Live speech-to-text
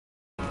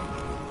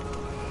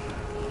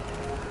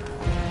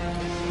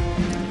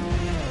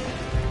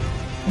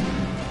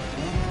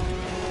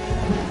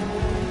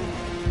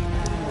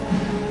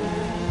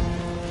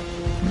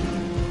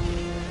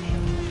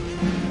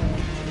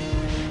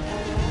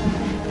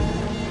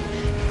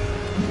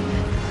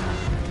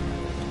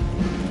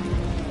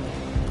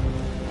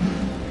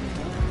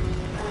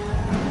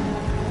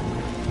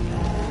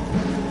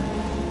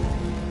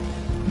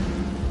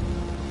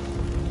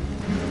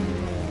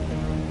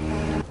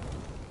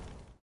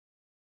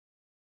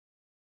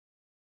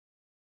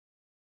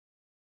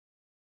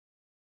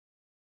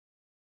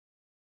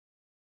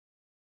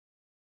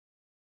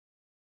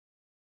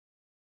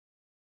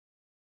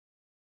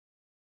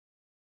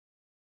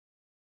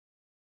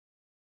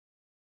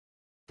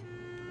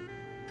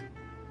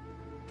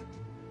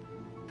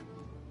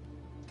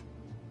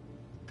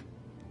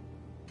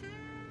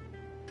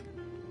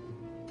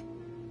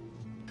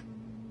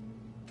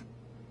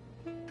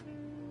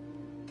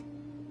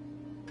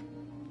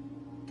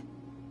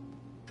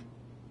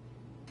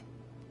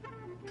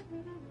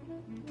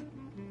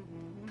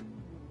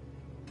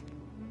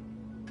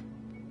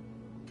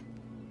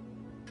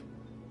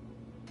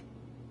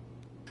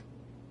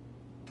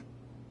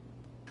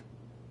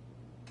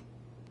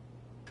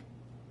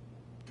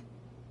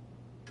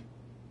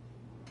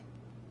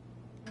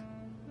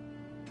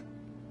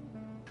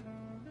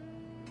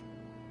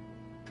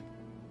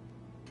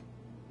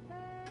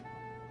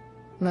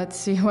Let's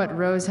see what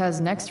Rose has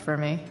next for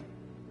me.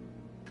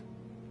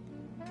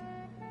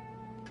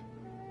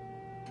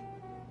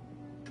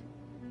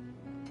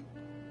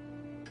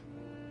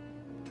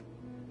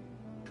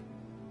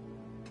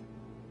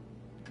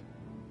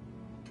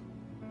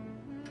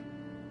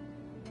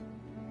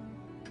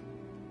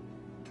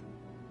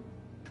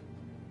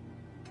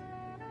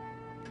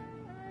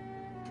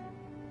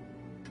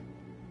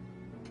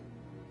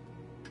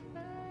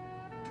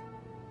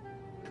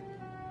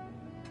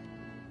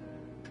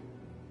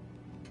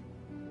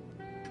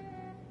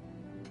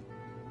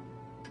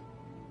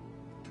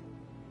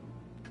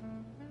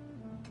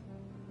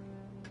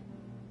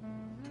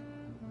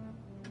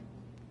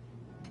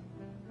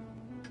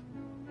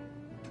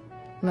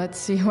 Let's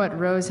see what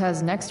Rose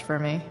has next for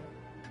me.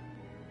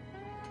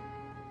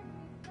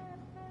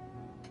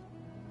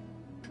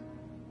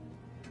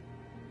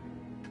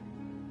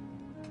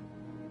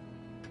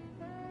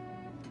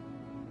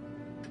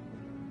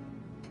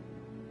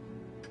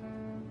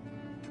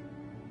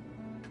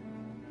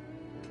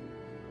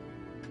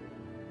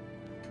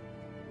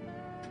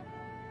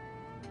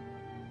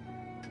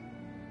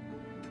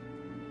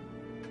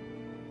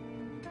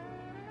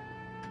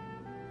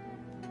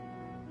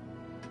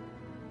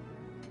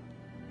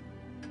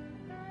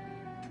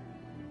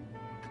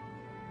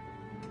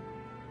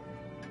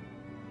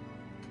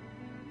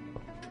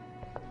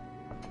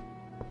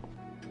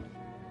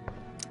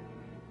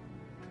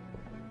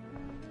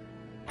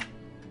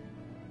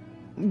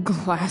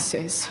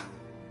 Glasses.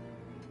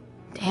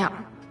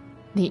 Damn.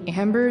 The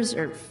ambers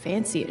are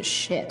fancy as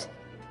shit.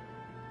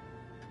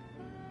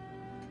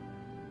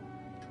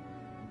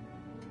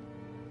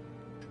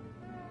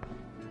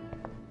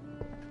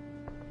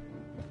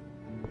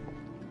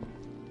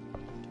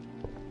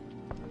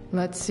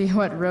 Let's see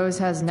what Rose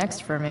has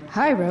next for me.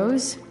 Hi,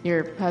 Rose.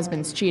 Your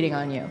husband's cheating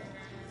on you.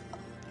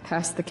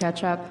 Pass the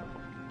ketchup.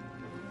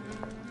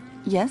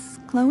 Yes,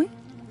 Chloe?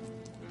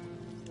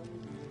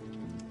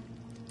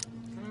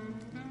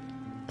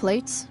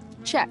 Plates?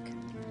 Check.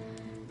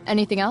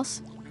 Anything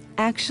else?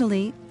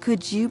 Actually,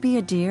 could you be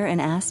a dear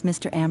and ask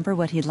Mr. Amber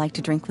what he'd like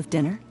to drink with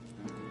dinner?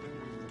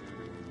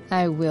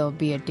 I will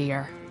be a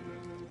dear.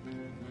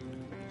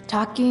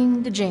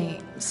 Talking to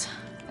James.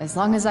 As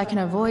long as I can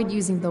avoid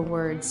using the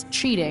words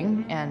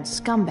cheating and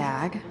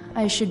scumbag,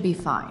 I should be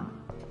fine.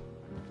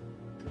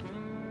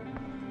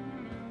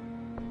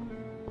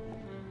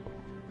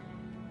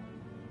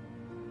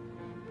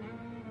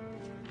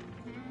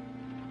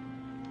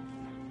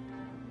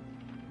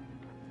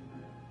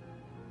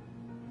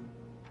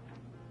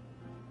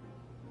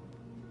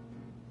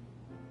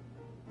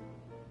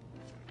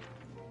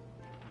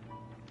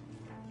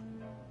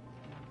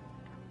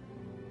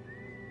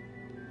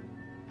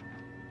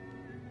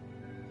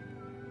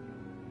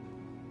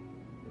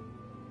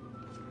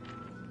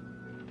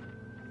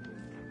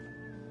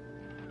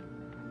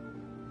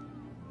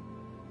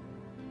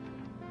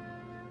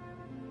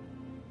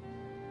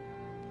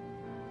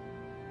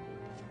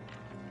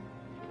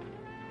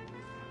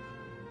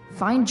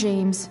 Find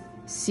James,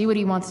 see what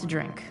he wants to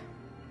drink.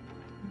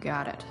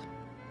 Got it.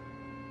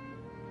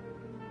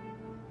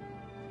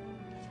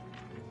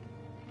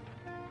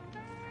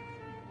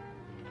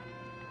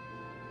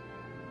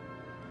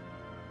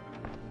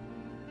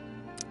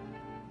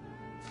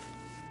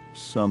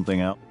 Something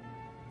out.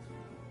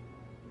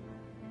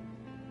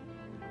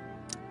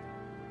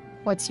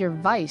 What's your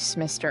vice,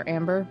 Mr.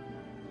 Amber?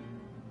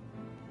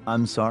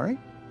 I'm sorry?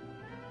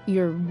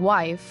 Your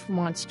wife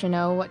wants to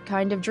know what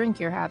kind of drink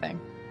you're having.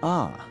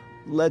 Ah,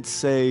 let's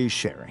say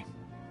sherry.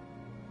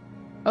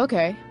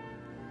 Okay.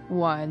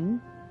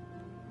 1,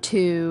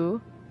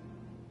 2,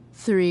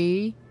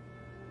 3.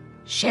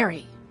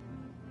 Sherry.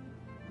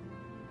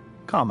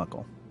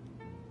 Comical.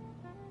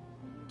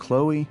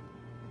 Chloe,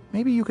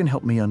 maybe you can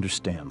help me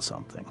understand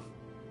something.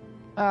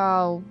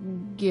 I'll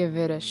give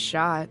it a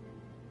shot.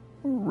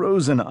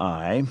 Rose and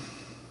I,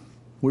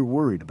 we're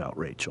worried about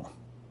Rachel.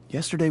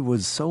 Yesterday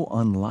was so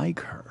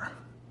unlike her.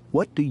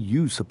 What do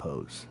you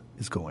suppose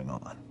is going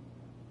on?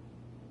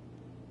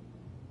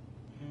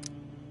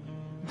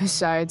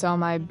 Besides all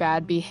my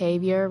bad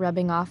behavior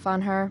rubbing off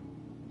on her,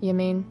 you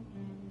mean?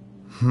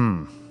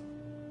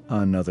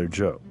 Another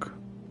joke.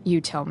 You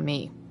tell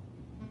me.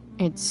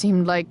 It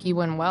seemed like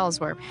you and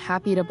Wells were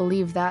happy to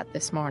believe that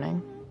this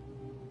morning.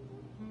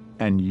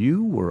 And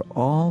you were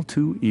all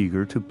too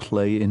eager to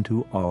play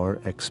into our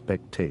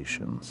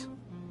expectations.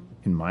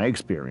 In my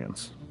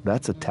experience,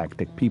 that's a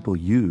tactic people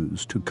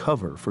use to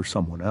cover for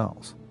someone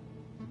else.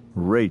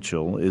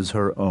 Rachel is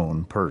her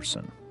own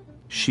person.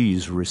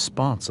 She's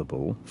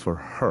responsible for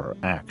her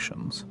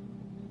actions.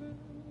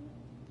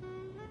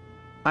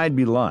 I'd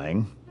be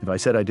lying if I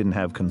said I didn't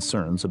have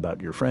concerns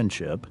about your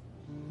friendship,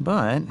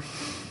 but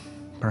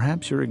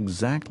perhaps you're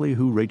exactly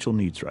who Rachel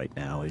needs right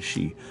now as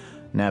she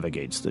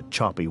navigates the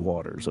choppy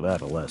waters of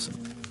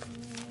adolescence.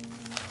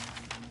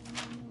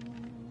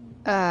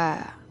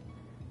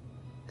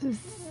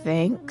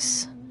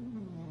 Thanks.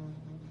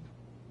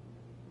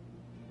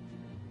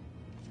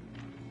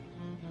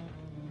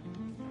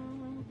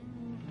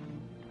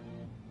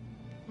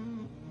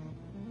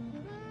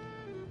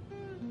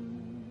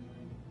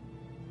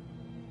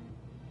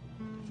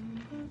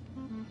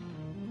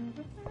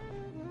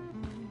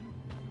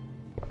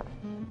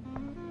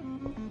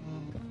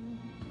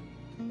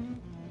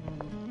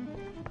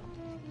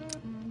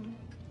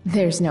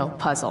 There's no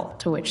puzzle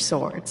to which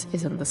swords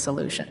isn't the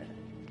solution.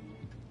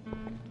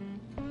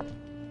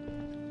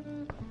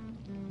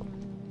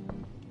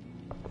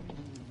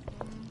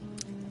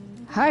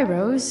 Hi,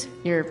 Rose.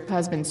 Your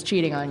husband's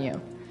cheating on you.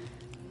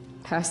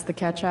 Pass the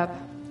ketchup.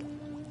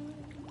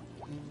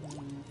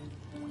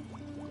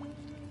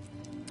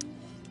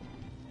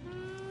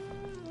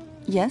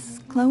 Yes,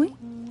 Chloe?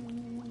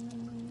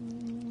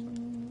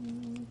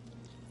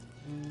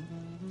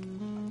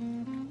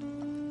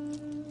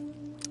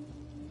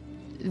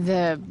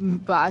 The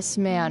boss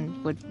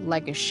man would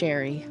like a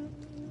sherry.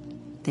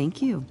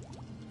 Thank you.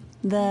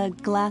 The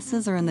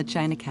glasses are in the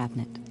china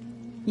cabinet.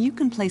 You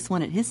can place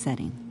one at his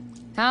setting.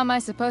 How am I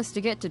supposed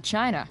to get to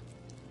China?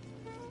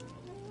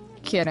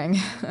 Kidding.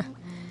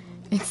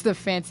 It's the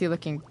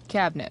fancy-looking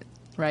cabinet,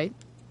 right?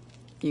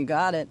 You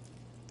got it.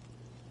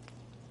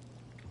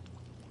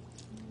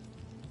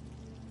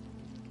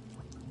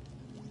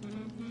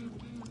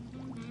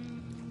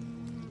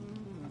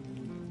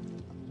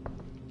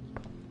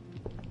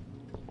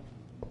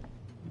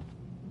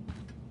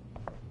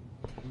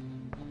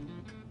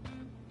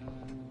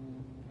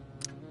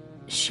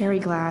 Sherry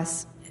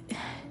glass.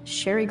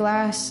 Sherry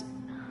glass?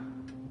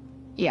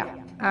 Yeah,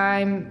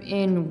 I'm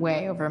in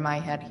way over my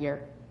head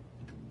here.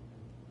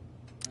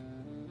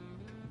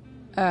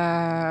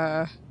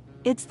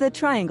 It's the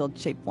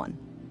triangle-shaped one.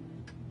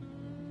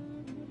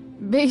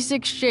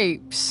 Basic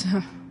shapes.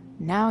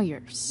 Now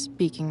you're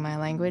speaking my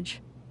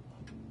language.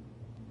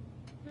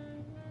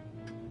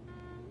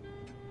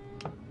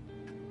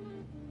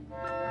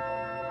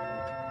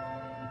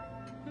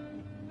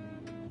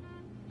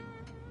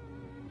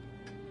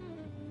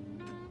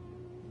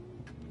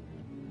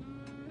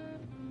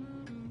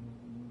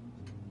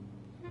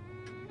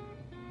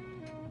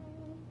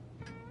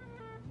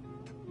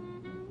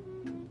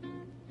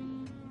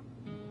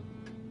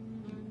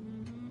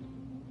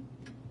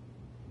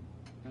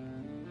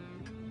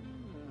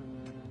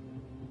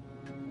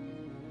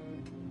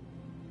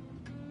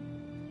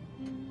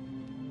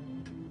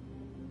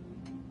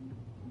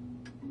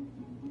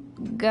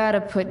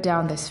 Gotta put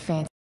down this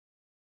fancy.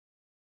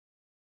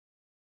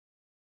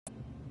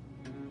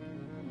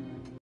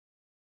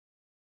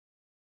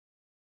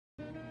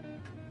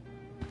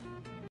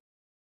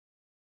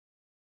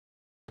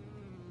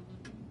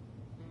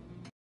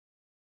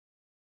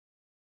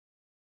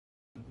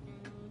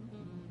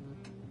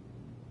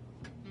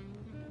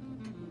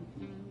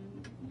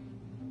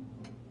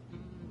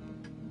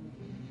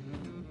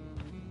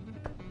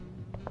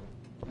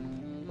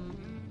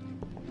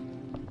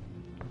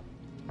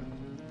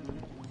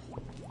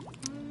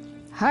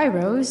 Hi,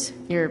 Rose.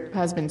 Your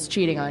husband's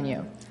cheating on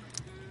you.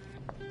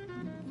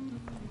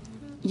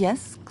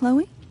 Yes,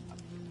 Chloe?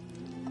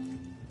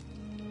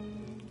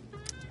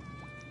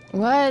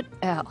 What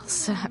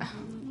else?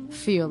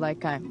 Feel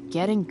like I'm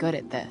getting good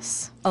at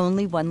this.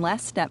 Only one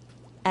last step.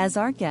 As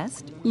our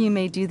guest, you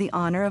may do the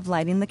honor of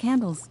lighting the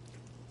candles.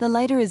 The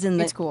lighter is in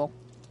the... It's cool.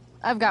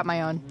 I've got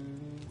my own.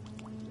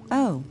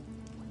 Oh.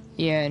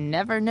 You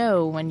never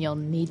know when you'll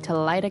need to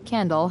light a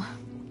candle,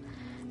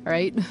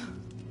 right?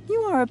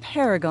 You are a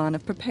paragon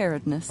of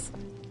preparedness.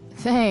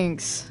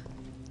 Thanks.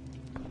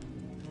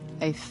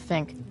 I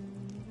think.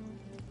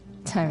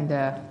 Time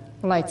to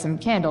light some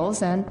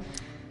candles, and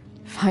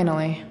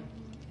finally,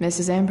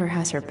 Mrs. Amber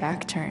has her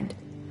back turned.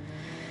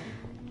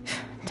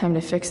 Time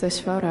to fix this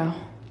photo.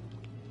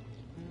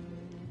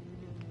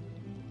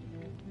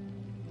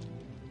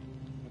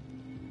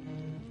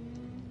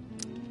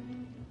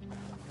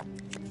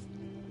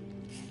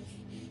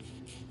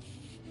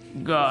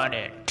 Got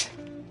it.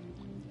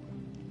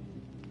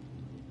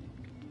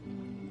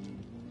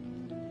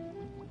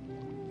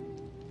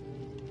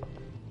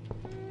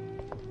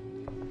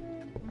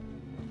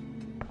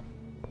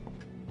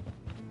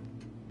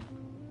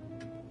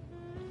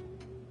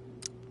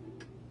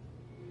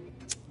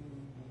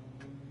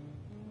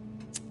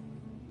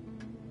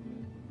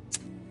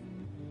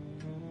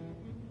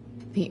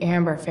 The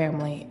Amber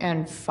family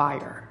and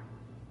fire.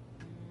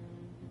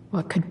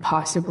 What could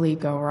possibly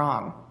go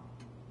wrong?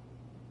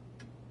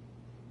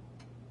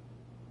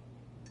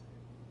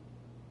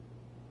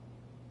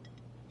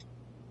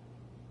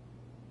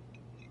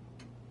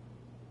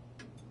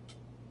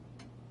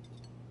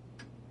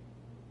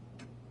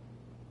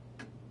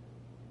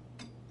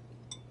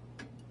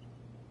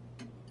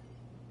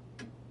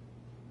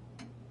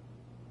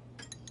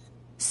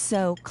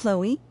 So,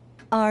 Chloe,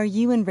 are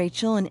you and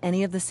Rachel in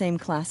any of the same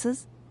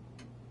classes?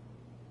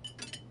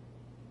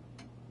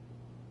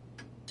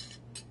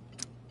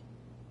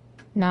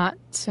 Not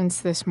since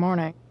this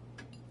morning.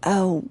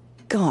 Oh,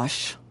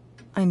 gosh.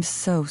 I'm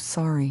so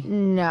sorry.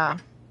 Nah,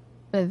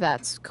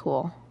 that's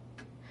cool.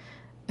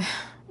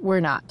 We're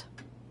not.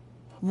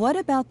 What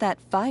about that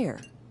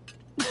fire?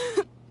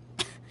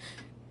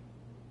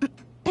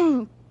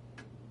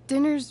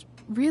 Dinner's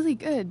really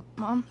good,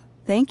 Mom.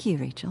 Thank you,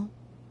 Rachel.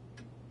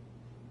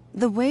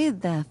 The way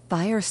the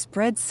fire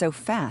spread so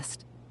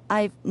fast,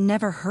 I've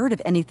never heard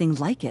of anything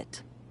like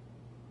it.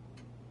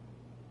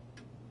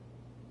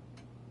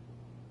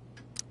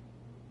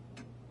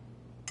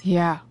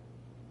 Yeah.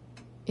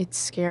 It's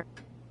scary.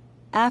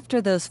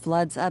 After those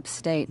floods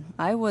upstate,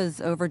 I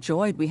was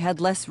overjoyed we had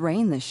less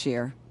rain this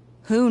year.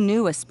 Who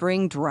knew a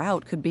spring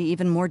drought could be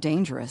even more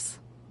dangerous?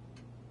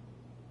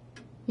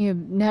 You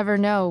never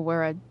know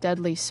where a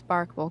deadly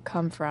spark will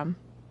come from.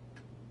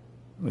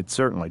 It's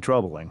certainly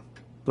troubling.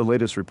 The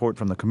latest report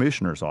from the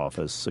Commissioner's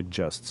office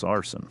suggests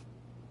arson.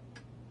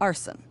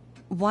 Arson?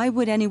 Why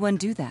would anyone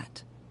do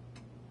that?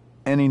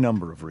 Any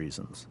number of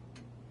reasons.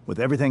 With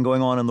everything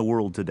going on in the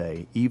world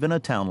today, even a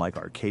town like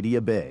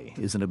Arcadia Bay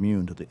isn't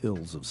immune to the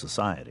ills of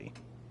society.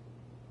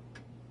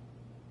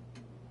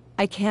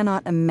 I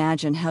cannot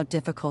imagine how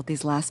difficult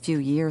these last few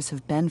years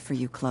have been for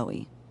you,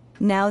 Chloe.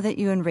 Now that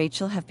you and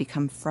Rachel have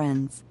become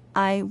friends,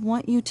 I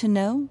want you to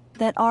know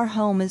that our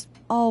home is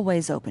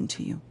always open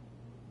to you.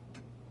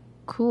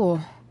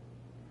 Cool.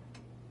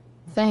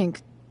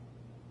 Thanks.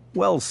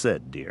 Well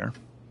said, dear.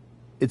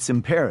 It's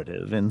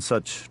imperative in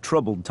such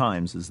troubled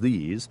times as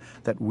these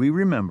that we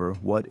remember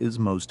what is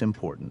most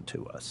important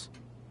to us.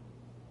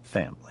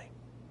 Family.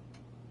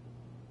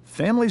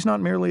 Family's not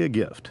merely a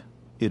gift.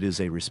 It is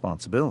a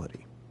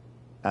responsibility.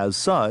 As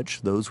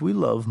such, those we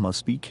love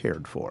must be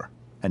cared for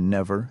and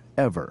never,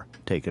 ever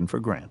taken for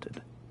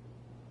granted.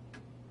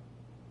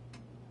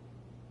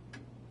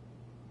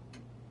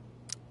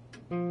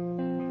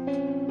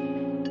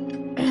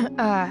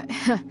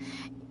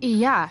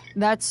 Yeah,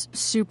 that's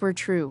super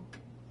true.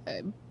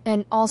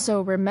 And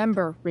also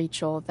remember,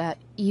 Rachel, that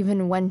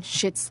even when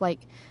shit's like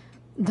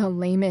the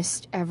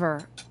lamest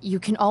ever, you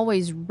can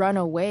always run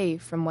away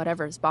from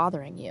whatever's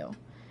bothering you.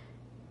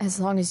 As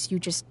long as you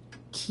just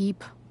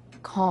keep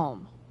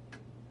calm.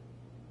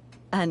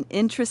 An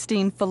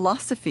interesting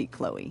philosophy,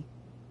 Chloe.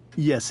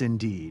 Yes,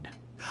 indeed.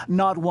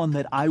 Not one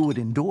that I would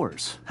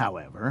endorse,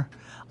 however.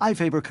 I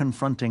favor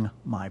confronting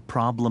my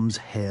problems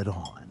head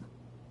on.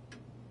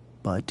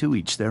 But to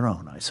each their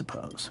own, I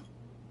suppose.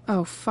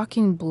 Oh,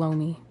 fucking blow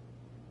me.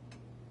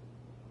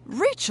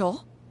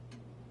 Rachel?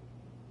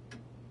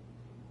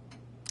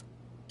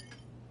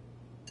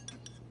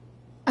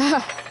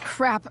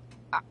 Crap.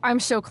 I'm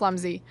so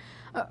clumsy.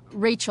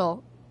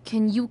 Rachel,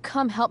 can you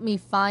come help me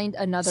find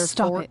another fork?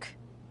 Stop it,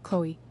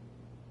 Chloe.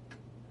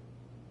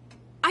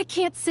 I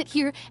can't sit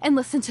here and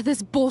listen to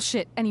this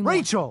bullshit anymore.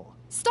 Rachel!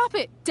 Stop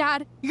it,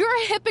 Dad. You're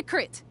a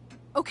hypocrite.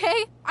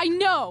 Okay? I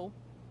know.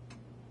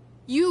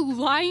 You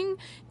lying,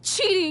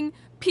 cheating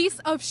piece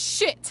of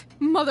shit,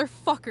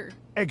 motherfucker.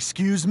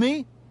 Excuse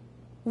me?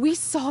 We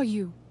saw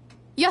you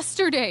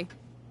yesterday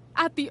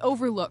at the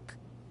Overlook.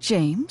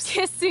 James?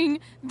 Kissing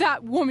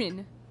that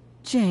woman.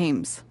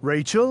 James.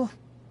 Rachel?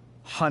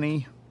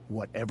 Honey,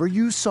 whatever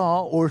you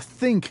saw or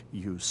think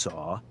you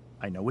saw,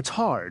 I know it's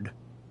hard,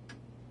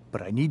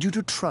 but I need you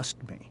to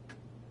trust me.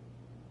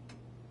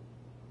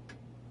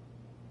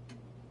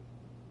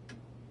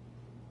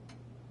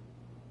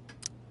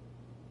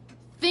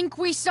 Think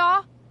we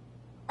saw?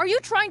 Are you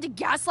trying to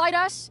gaslight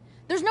us?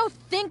 There's no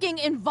thinking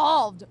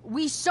involved.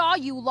 We saw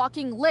you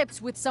locking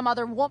lips with some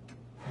other woman.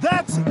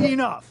 That's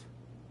enough!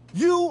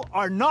 You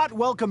are not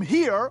welcome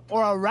here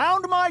or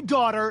around my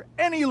daughter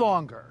any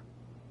longer.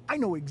 I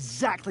know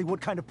exactly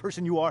what kind of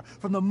person you are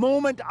from the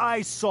moment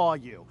I saw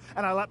you,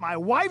 and I let my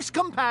wife's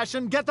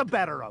compassion get the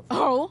better of me.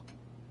 Oh?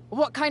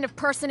 What kind of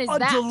person is A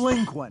that?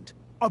 delinquent.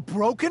 A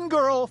broken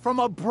girl from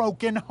a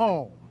broken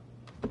home.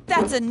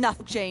 That's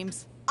enough,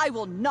 James. I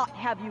will not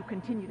have you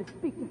continue to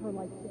speak to her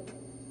like this.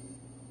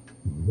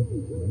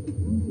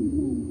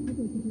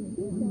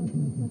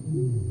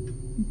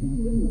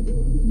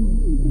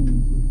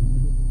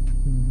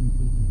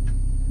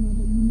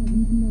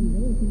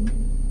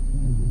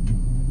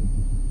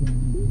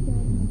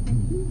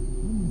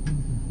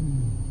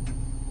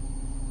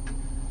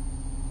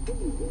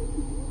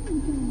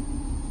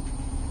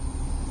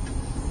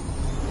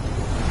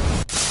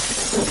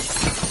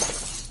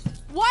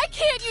 Why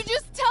can't you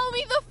just tell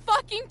me the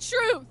fucking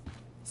truth?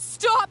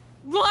 Stop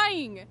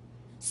lying.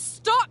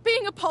 Stop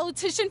being a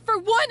politician for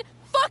 1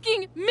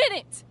 fucking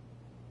minute.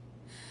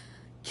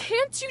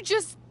 Can't you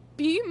just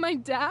be my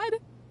dad?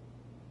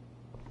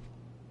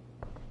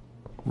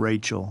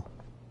 Rachel,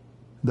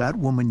 that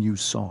woman you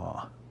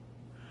saw,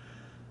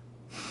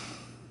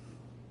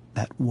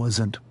 that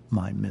wasn't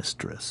my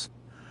mistress.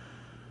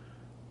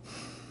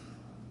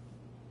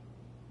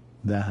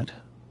 That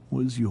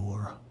was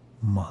your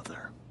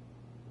mother.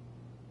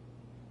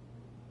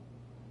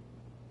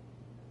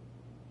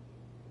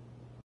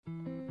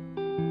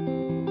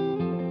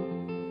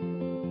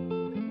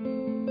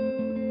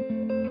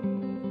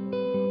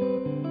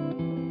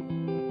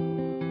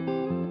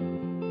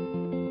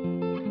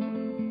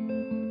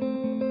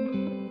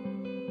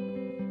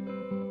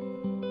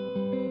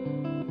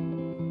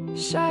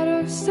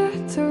 Shadows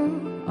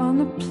settle on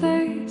the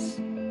place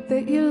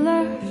that you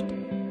left.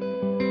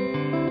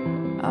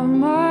 Our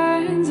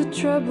minds are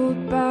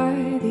troubled by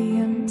the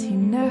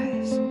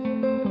emptiness.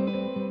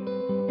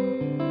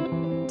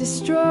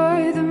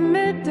 Destroy the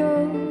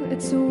middle,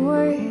 it's a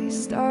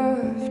waste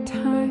of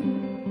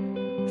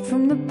time.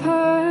 From the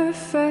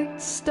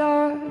perfect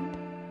start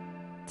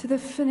to the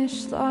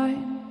finish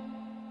line.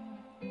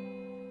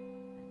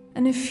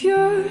 And if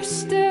you're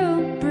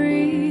still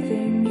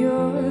breathing,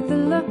 you're the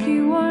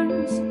lucky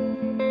ones.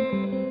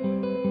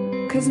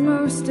 'Cause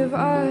most of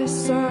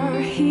us are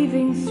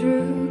heaving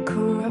through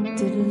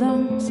corrupted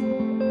lungs,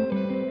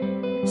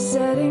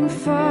 setting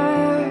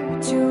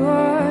fire to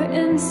our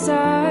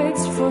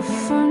insides for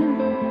fun,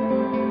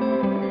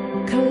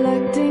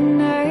 collecting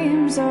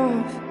names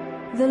of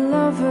the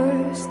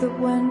lovers that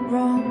went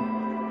wrong,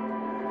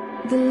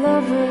 the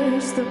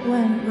lovers that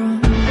went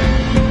wrong.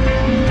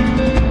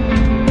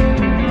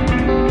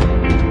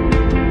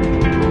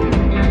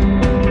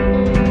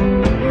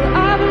 Well,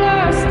 I've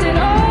lost it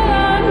all,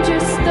 I'm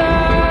just a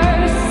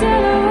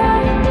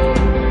silhouette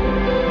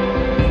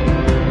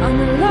on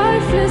a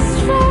lifeless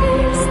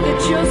face that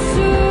you'll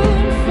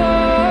soon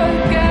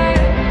forget.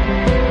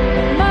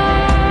 My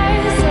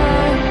eyes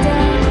are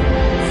down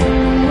from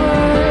the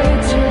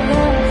words you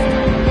left,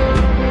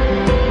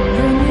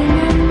 ringing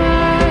in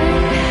my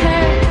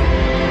head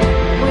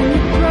when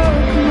you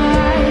broke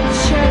my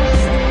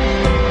chest,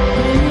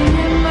 ringing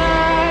in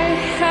my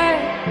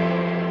head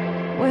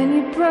when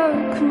you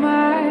broke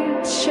my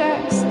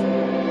chest.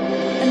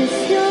 And if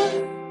you're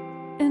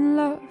in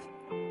love,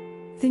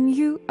 then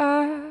you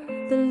are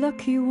the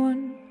lucky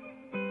one.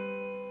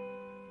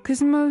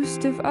 'Cause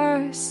most of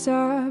us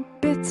are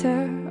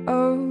bitter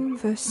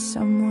over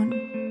someone,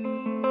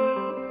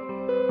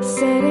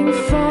 setting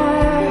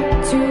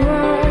fire to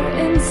our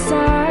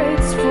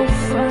insides for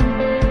fun,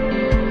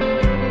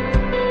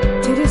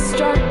 to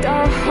distract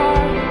our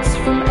hearts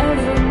from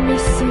ever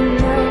missing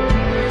love.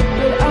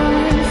 But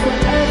I'm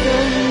forever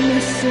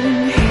missing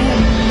him.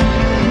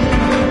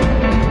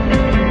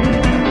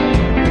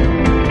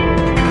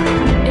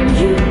 And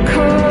you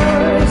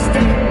caused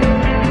it.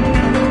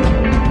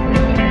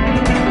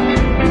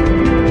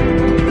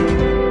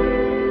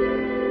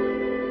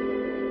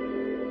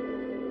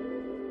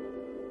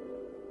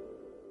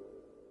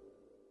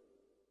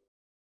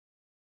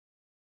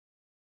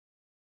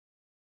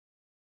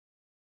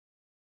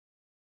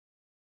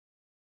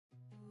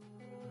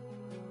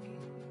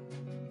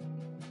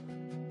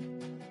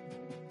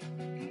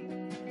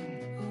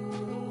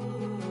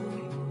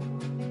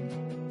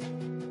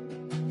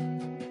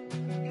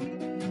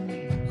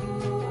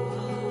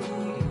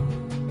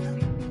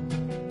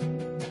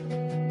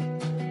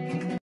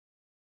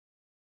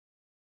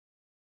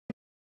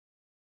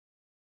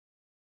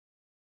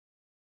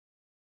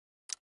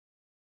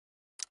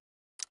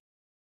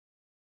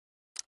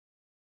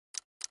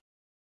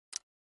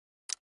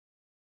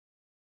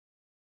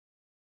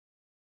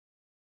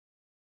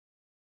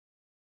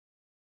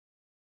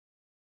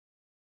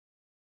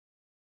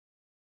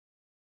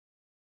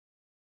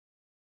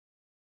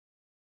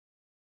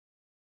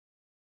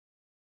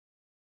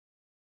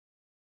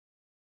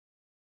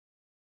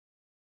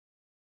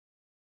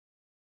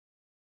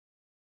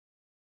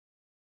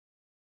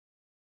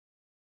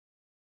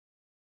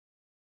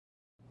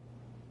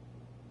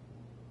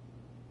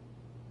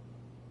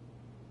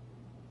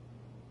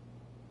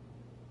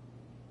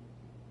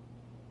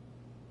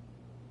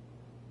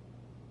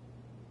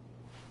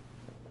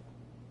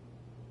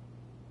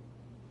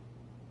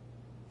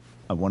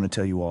 I want to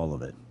tell you all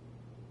of it.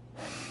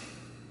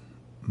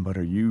 But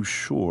are you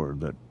sure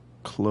that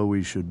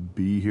Chloe should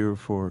be here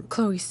for...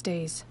 Chloe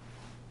stays.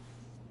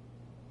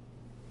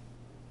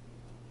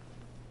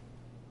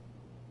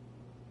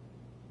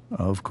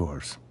 Of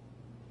course.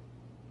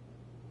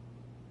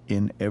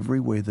 In every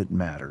way that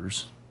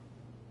matters,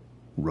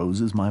 Rose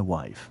is my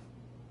wife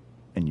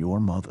and your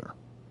mother.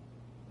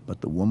 But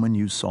the woman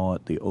you saw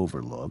at the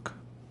Overlook,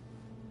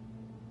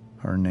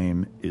 her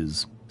name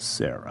is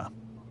Sarah,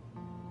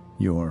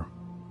 your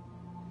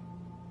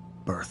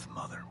birth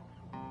mother.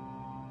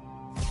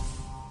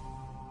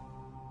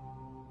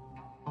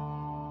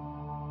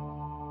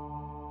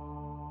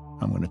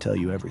 I'm going to tell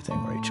you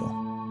everything, Rachel.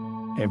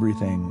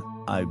 Everything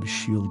I've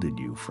shielded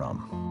you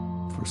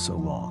from for so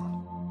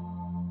long.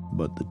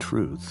 But the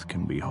truth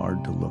can be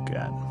hard to look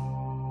at.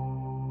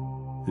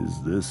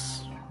 Is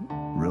this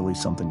really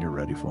something you're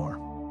ready for?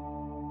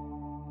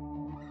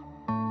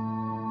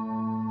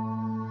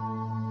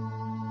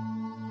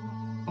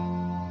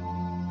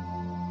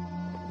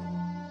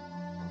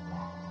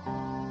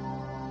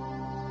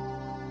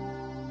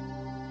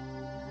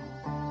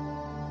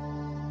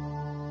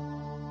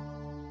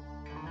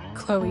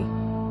 Chloe.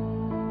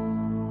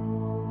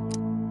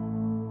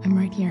 I'm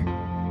right here.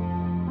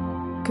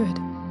 Good.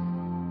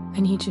 I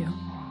need you.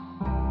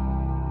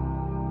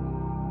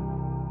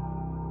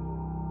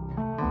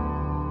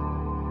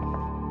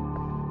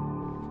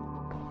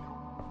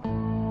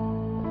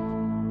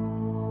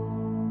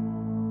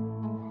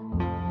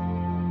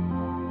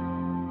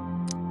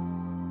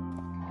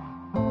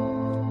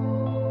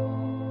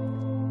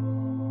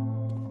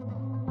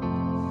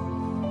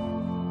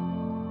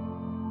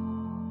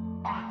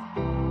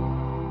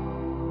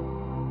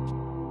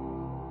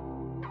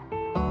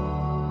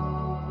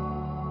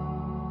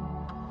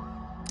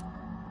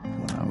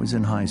 I was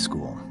in high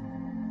school.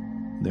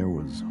 There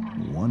was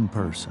one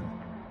person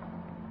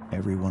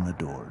everyone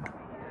adored.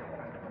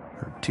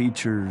 Her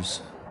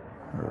teachers,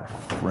 her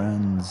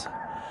friends.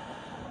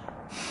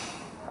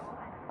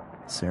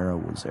 Sarah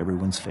was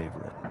everyone's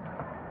favorite.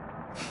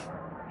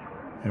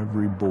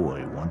 Every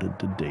boy wanted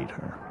to date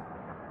her.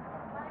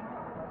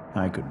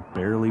 I could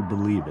barely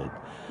believe it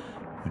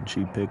when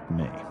she picked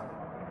me.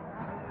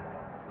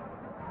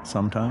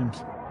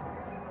 Sometimes,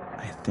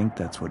 I think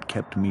that's what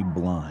kept me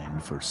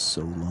blind for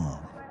so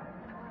long.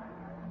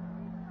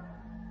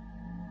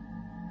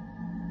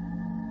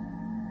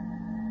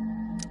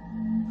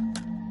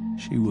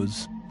 She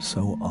was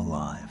so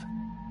alive,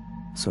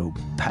 so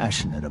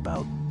passionate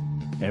about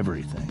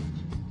everything.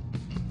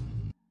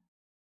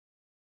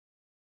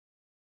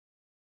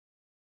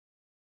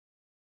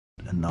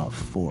 Enough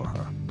for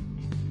her.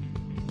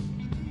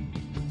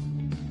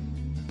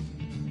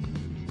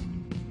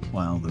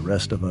 While the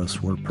rest of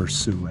us were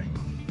pursuing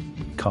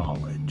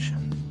college.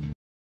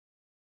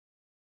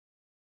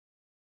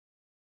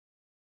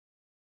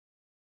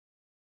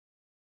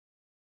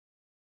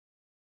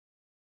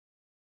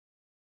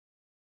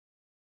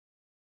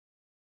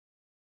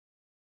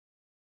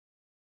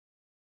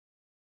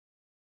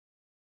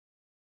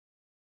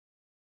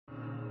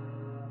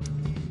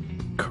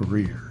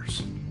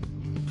 Careers,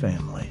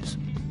 families.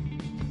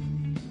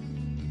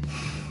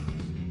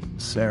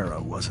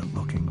 Sarah wasn't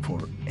looking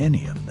for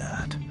any of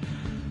that.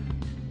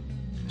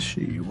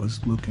 She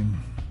was looking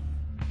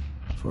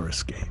for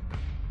escape.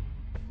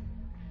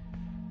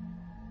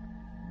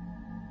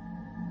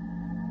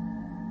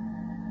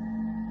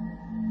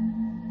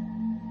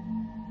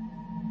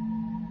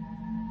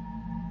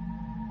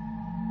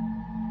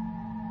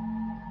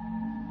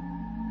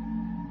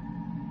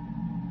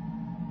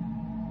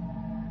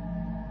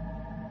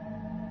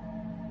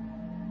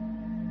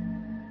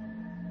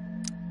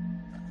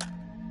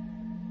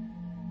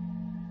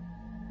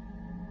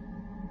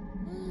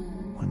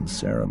 When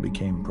Sarah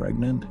became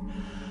pregnant,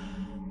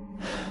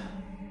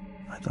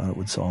 I thought it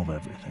would solve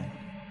everything.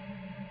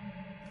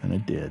 And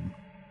it did.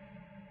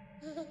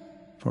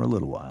 For a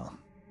little while.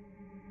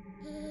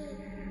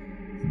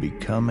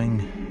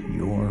 Becoming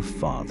your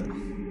father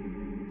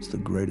was the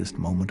greatest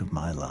moment of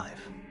my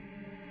life.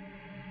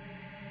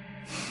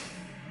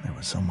 There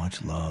was so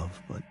much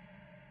love, but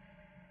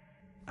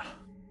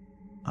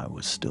I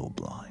was still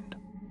blind.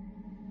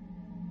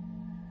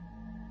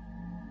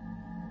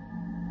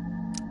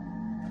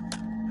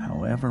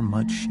 However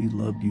much she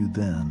loved you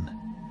then,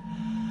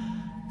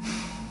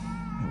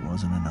 it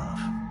wasn't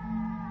enough.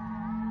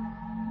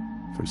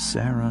 For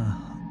Sarah,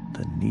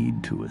 the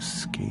need to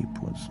escape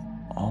was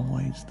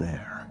always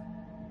there.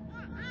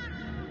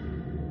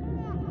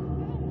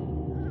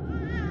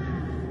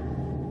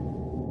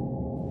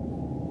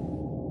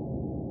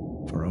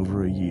 For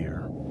over a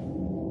year,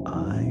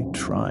 I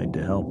tried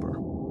to help her.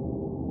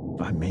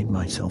 I made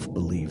myself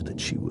believe that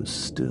she was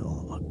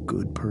still a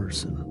good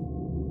person.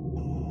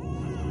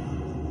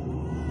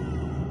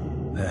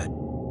 That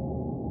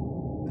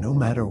no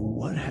matter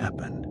what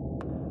happened,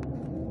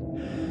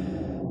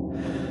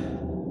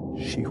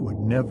 she would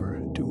never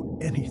do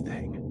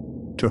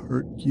anything to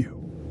hurt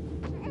you.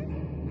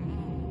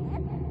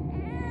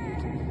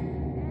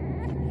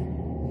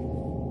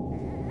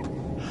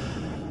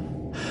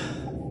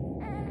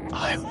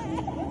 I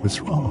was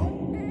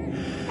wrong.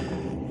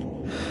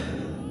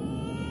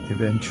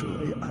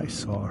 Eventually, I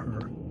saw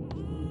her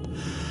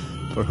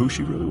for who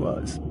she really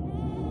was.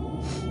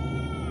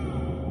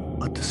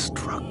 A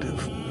destructive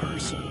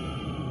person.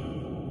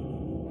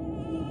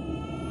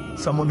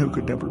 Someone who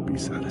could never be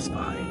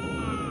satisfied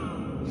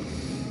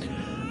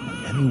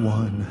by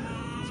anyone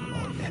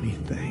or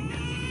anything,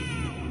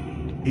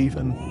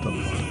 even the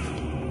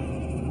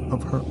love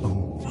of her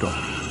own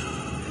daughter.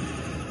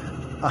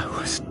 I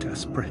was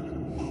desperate.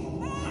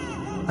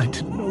 I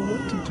didn't know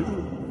what to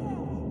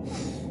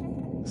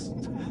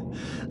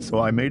do. So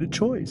I made a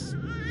choice.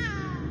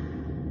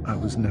 I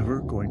was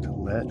never going to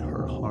let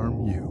her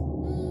harm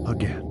you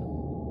again.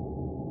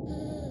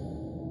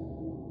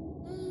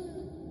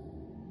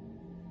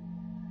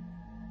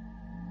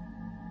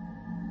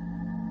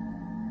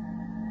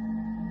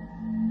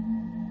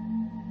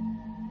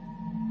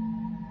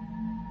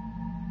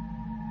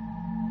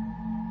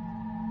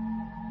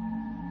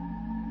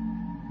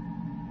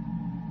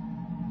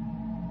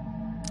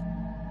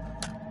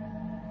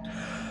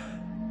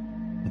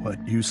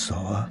 What you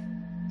saw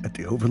at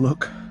the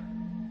Overlook,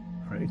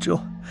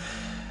 Rachel,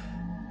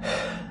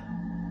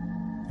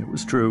 it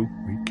was true.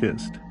 We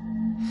kissed.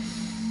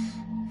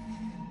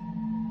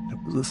 It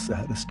was the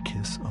saddest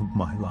kiss of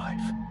my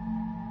life.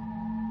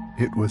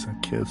 It was a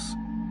kiss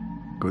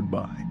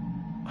goodbye.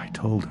 I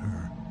told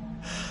her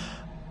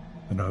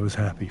that I was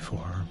happy for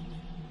her,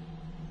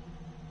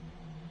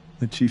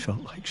 that she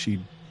felt like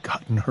she'd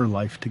gotten her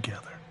life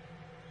together.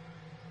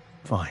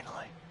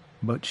 Finally.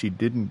 But she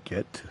didn't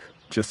get to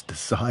just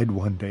decide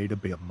one day to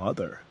be a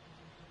mother.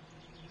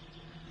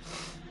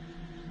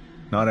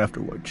 Not after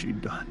what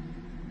she'd done.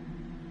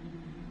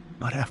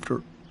 Not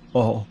after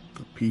all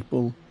the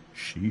people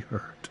she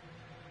hurt.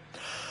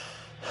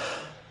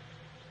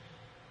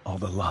 All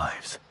the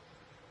lives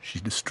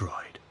she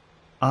destroyed.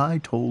 I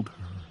told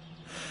her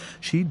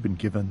she'd been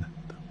given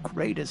the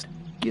greatest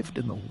gift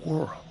in the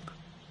world.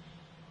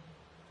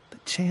 The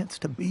chance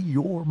to be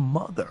your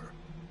mother.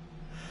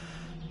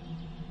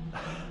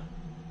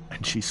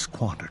 and she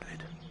squandered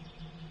it.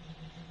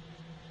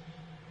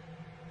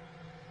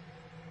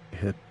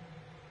 It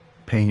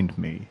pained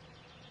me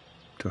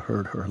to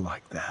hurt her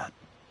like that.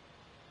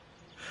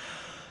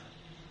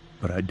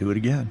 But I'd do it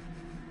again,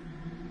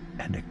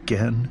 and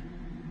again,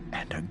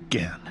 and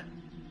again,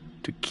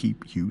 to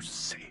keep you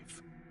safe.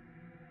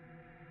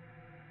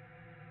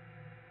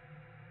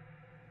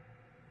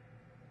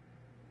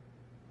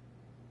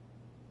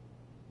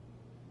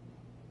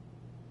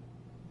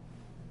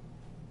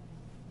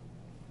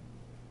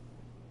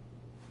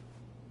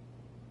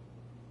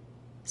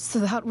 So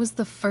that was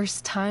the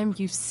first time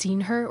you've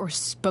seen her or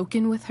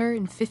spoken with her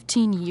in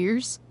 15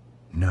 years?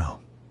 No.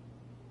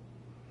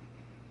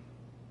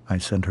 I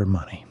sent her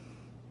money.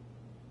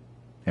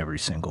 Every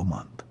single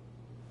month.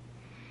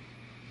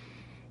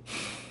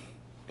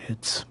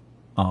 It's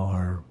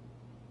our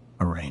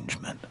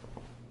arrangement.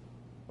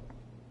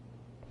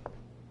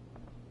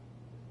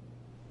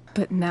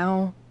 But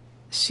now,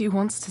 she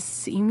wants to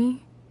see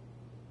me?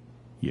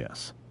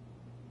 Yes.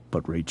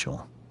 But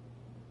Rachel,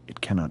 it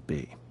cannot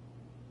be.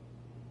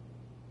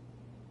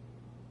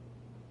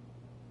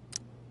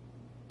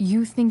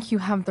 You think you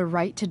have the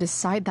right to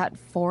decide that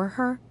for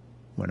her?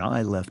 When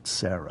I left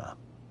Sarah,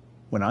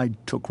 when I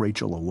took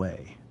Rachel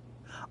away,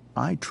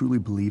 I truly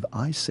believe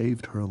I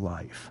saved her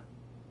life.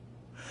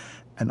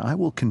 And I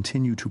will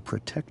continue to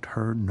protect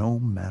her no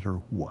matter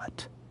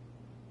what.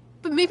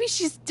 But maybe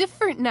she's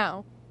different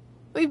now.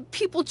 Maybe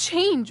people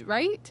change,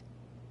 right?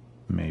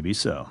 Maybe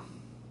so.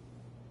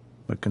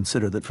 But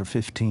consider that for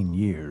 15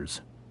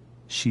 years,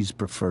 she's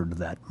preferred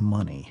that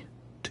money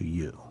to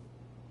you.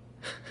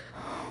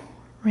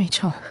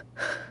 Rachel.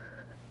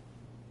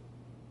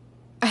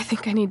 I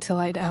think I need to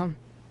lie down.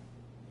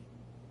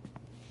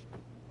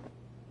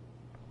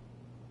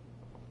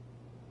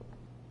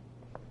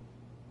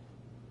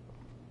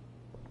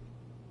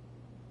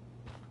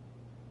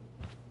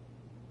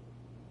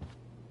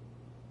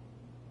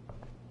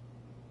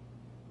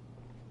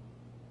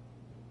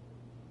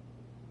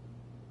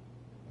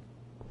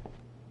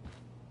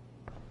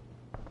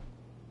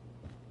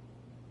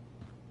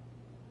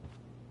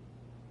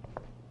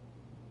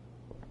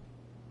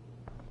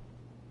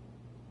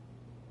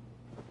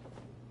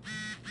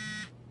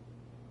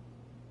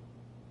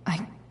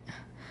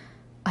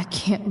 I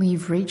can't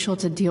leave Rachel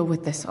to deal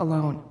with this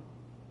alone.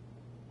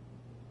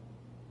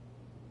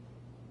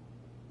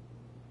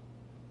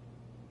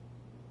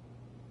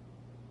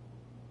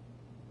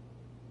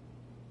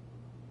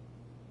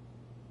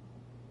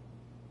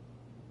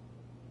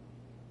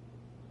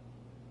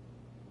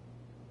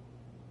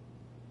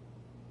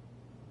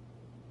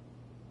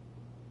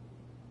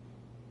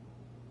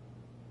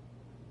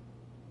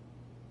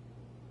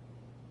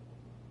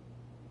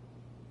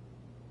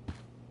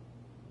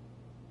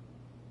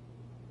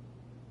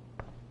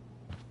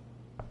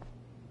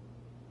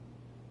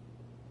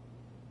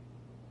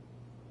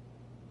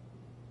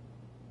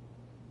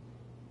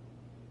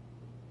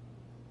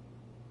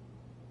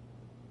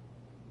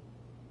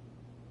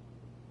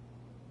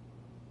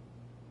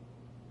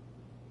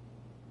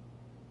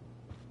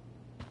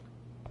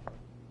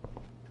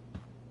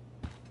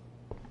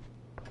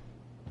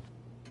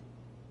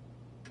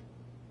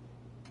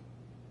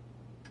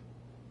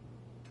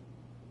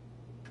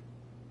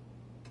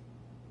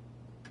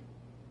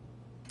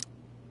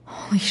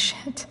 Holy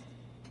shit.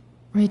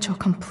 Rachel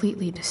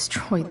completely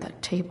destroyed that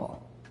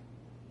table.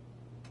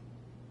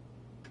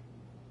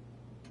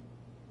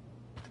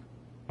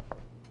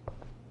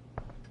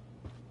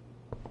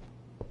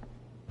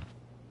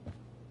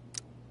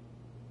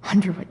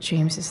 Wonder what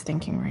James is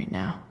thinking right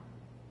now.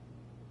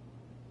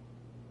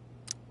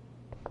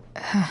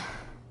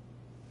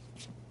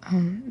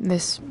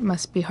 This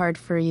must be hard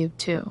for you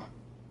too,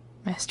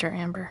 Master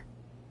Amber.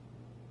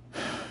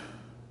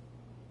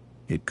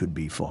 It could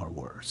be far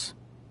worse.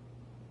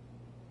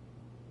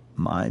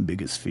 My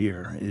biggest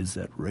fear is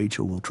that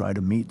Rachel will try to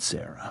meet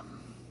Sarah.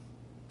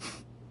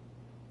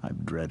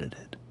 I've dreaded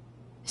it.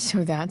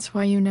 So that's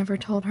why you never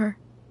told her?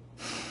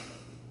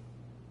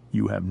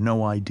 You have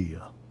no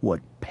idea what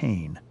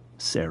pain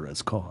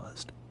Sarah's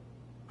caused.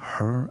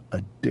 Her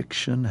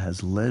addiction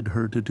has led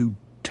her to do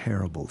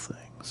terrible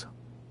things.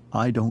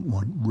 I don't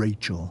want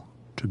Rachel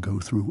to go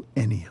through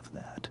any of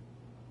that.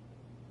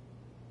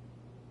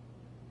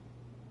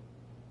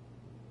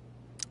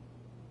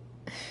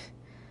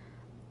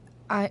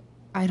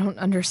 I don't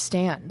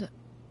understand.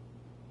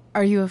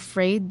 Are you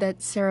afraid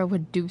that Sarah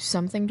would do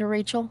something to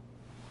Rachel?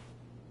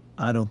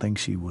 I don't think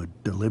she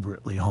would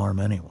deliberately harm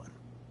anyone.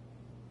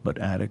 But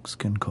addicts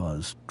can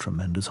cause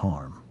tremendous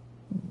harm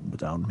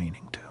without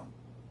meaning to.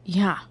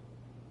 Yeah.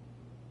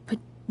 But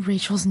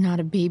Rachel's not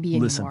a baby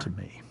anymore. Listen to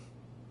me.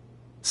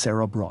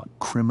 Sarah brought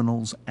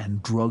criminals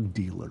and drug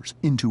dealers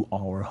into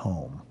our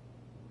home.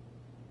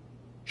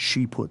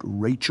 She put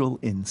Rachel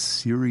in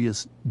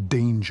serious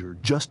danger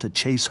just to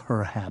chase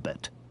her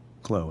habit.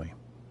 Chloe,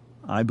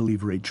 I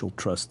believe Rachel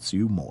trusts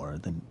you more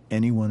than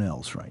anyone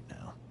else right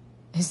now.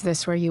 Is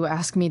this where you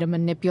ask me to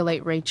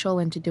manipulate Rachel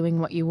into doing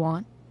what you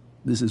want?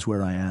 This is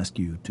where I ask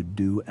you to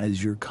do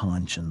as your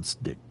conscience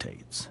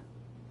dictates.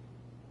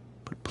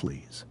 But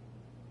please,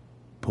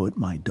 put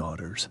my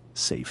daughter's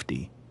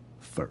safety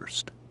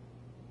first.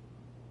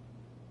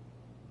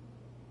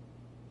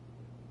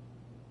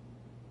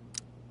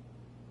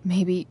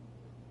 Maybe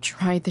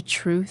try the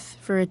truth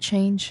for a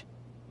change?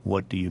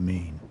 What do you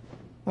mean?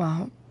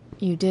 Well,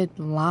 you did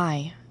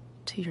lie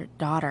to your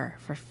daughter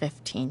for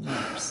 15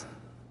 years.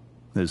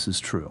 This is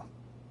true.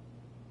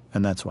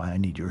 And that's why I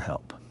need your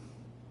help.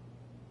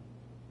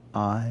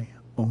 I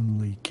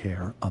only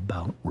care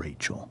about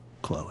Rachel,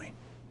 Chloe.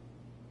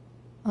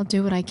 I'll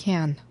do what I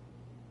can.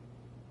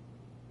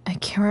 I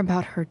care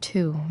about her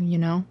too, you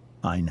know?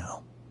 I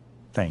know.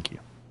 Thank you.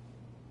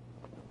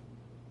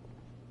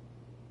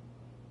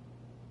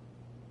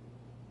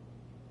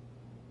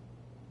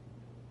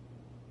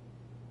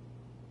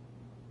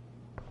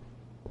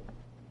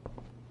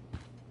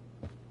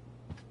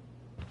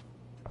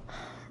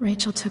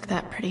 Rachel took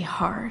that pretty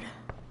hard.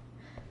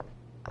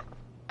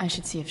 I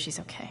should see if she's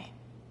okay.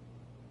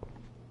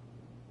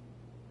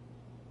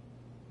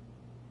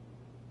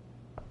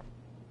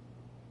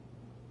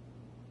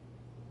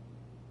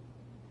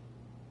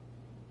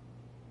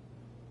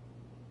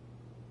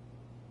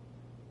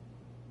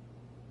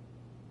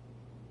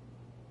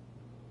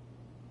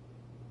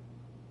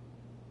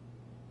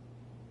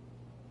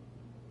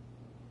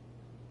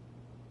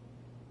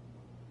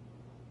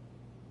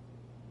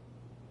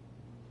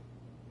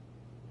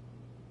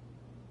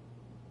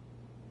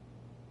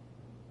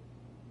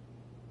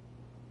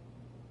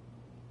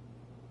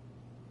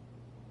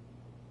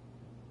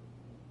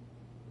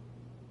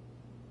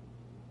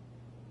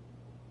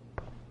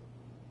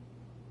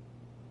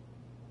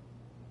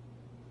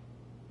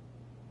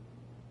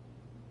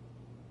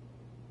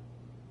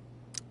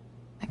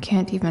 I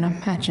can't even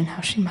imagine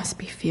how she must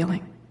be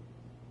feeling.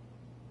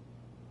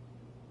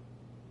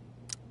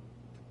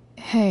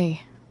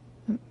 Hey,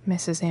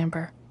 Mrs.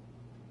 Amber.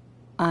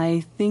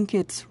 I think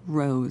it's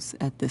Rose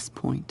at this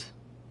point,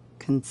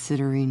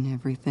 considering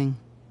everything.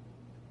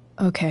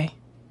 Okay,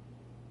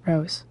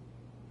 Rose.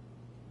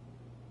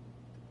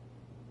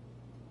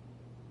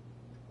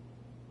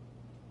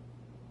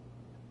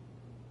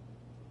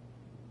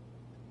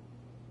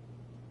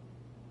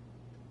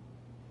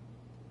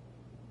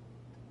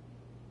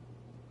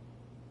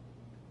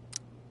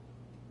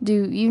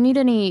 Do you need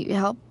any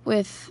help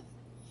with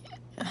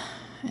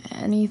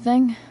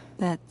anything?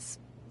 That's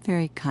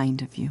very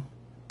kind of you.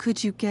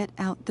 Could you get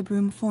out the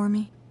broom for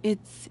me?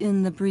 It's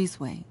in the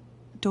breezeway.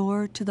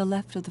 Door to the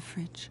left of the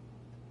fridge.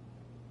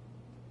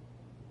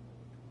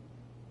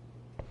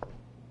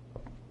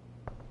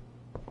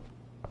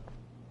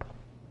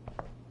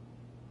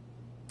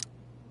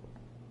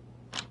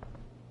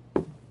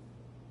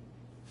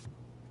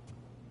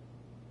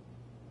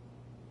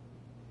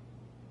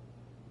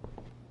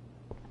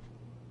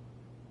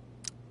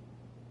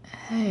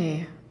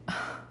 Hey,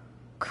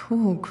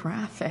 cool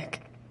graphic.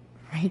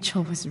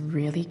 Rachel was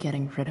really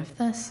getting rid of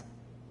this?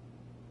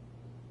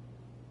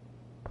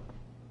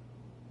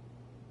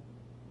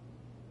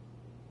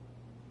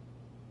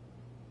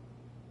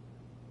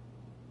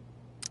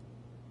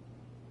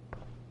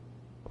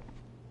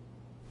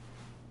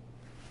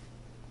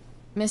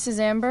 Mrs.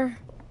 Amber,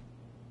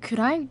 could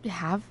I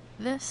have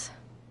this?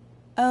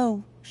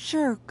 Oh,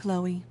 sure,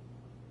 Chloe.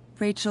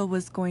 Rachel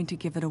was going to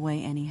give it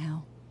away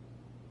anyhow.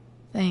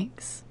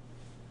 Thanks.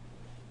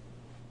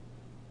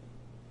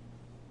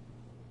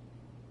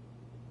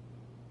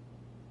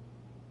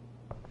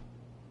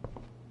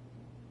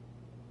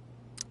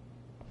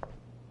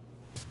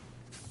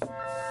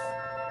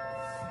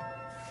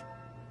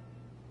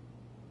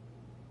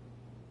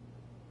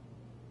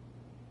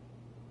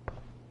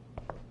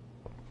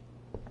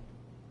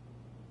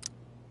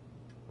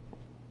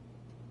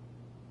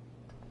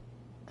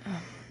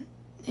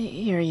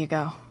 Here you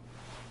go.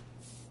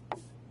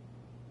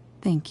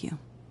 Thank you.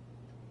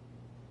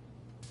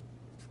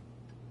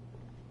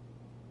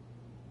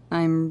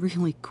 I'm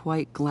really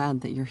quite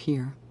glad that you're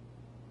here.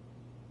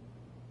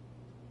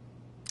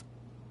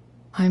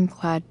 I'm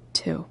glad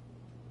too.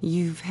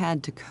 You've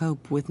had to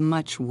cope with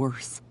much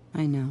worse,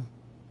 I know.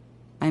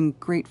 I'm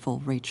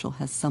grateful Rachel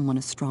has someone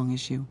as strong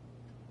as you.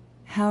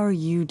 How are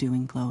you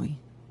doing, Chloe?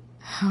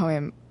 How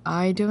am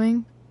I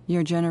doing?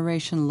 Your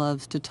generation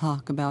loves to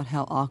talk about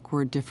how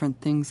awkward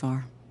different things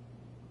are.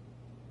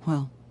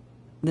 Well,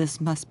 this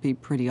must be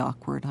pretty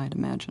awkward, I'd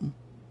imagine.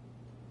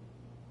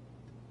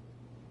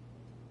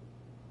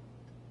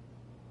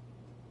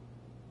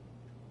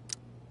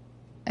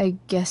 I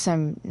guess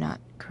I'm not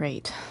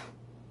great.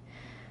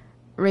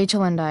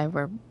 Rachel and I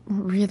were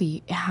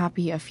really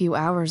happy a few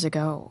hours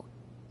ago,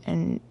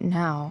 and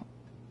now...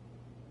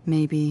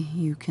 Maybe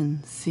you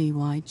can see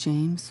why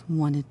James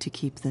wanted to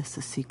keep this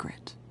a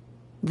secret.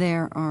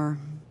 There are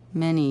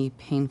many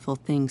painful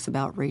things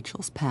about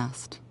Rachel's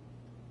past,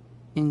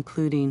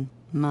 including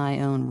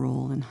my own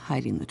role in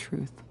hiding the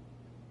truth.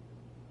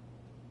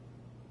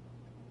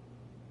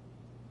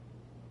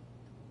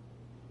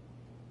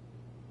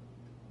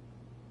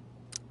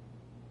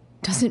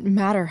 Doesn't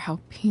matter how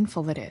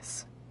painful it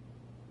is.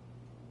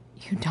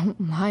 You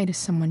don't lie to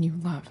someone you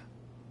love.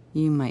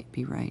 You might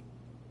be right,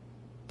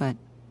 but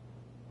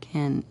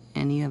Can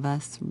any of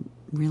us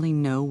really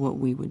know what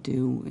we would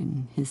do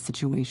in his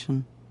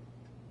situation?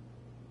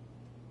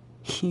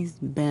 He's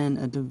been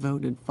a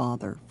devoted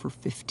father for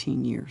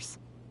 15 years.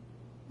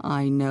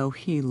 I know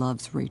he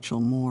loves Rachel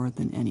more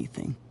than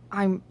anything.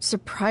 I'm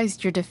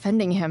surprised you're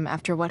defending him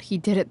after what he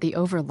did at the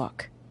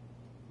Overlook.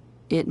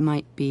 It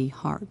might be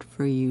hard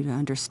for you to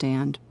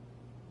understand,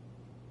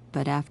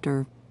 but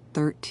after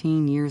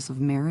 13 years of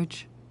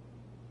marriage,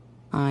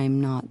 I'm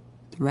not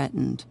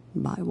threatened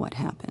by what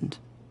happened.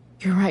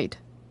 You're right.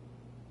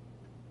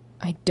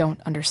 I don't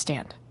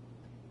understand.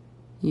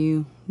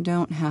 You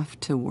don't have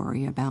to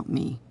worry about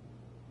me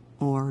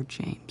or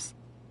James.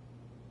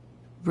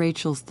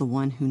 Rachel's the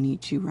one who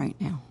needs you right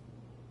now.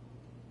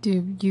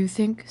 Do you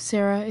think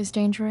Sarah is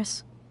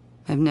dangerous?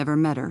 I've never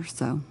met her,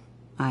 so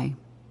I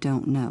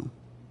don't know.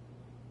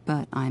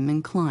 But I'm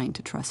inclined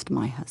to trust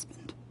my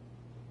husband.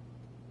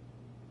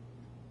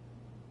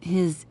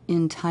 His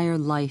entire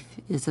life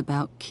is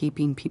about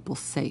keeping people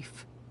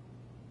safe.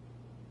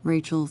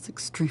 Rachel's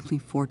extremely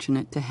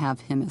fortunate to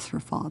have him as her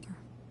father.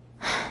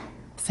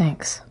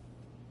 Thanks.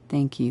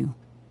 Thank you,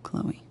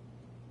 Chloe.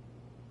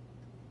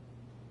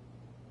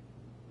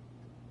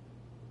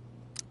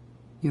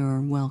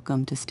 You're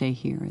welcome to stay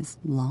here as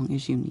long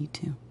as you need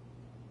to.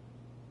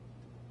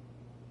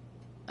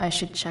 I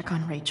should check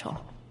on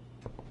Rachel.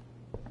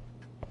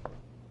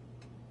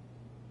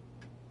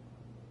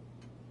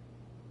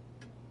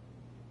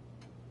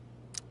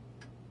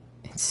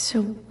 It's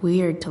so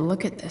weird to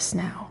look at this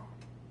now.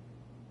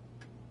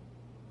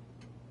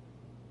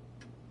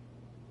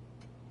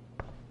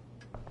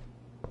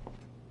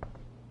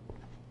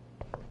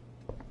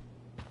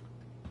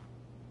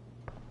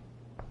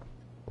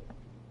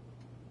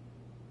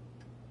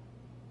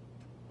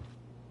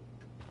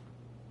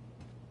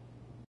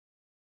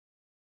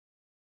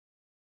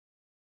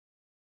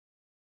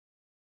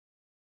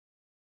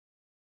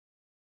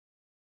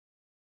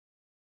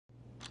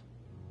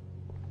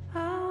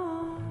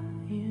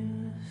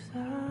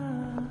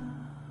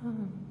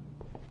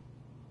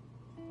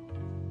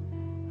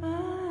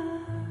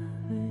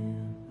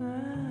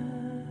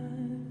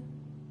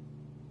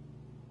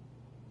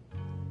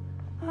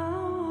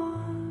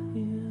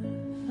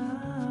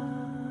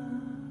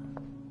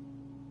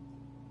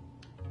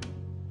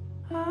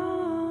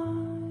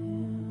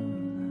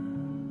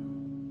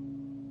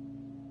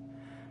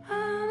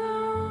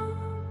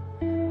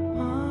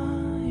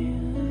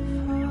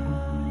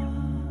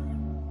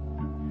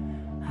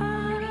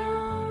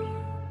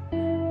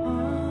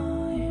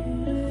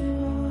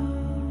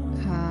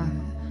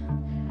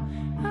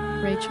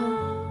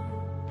 Rachel?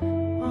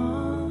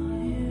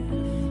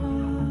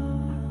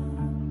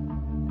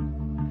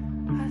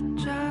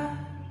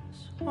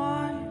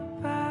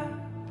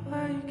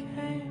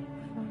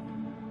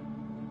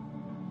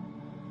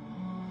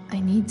 I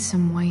need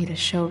some way to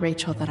show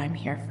Rachel that I'm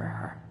here for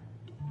her.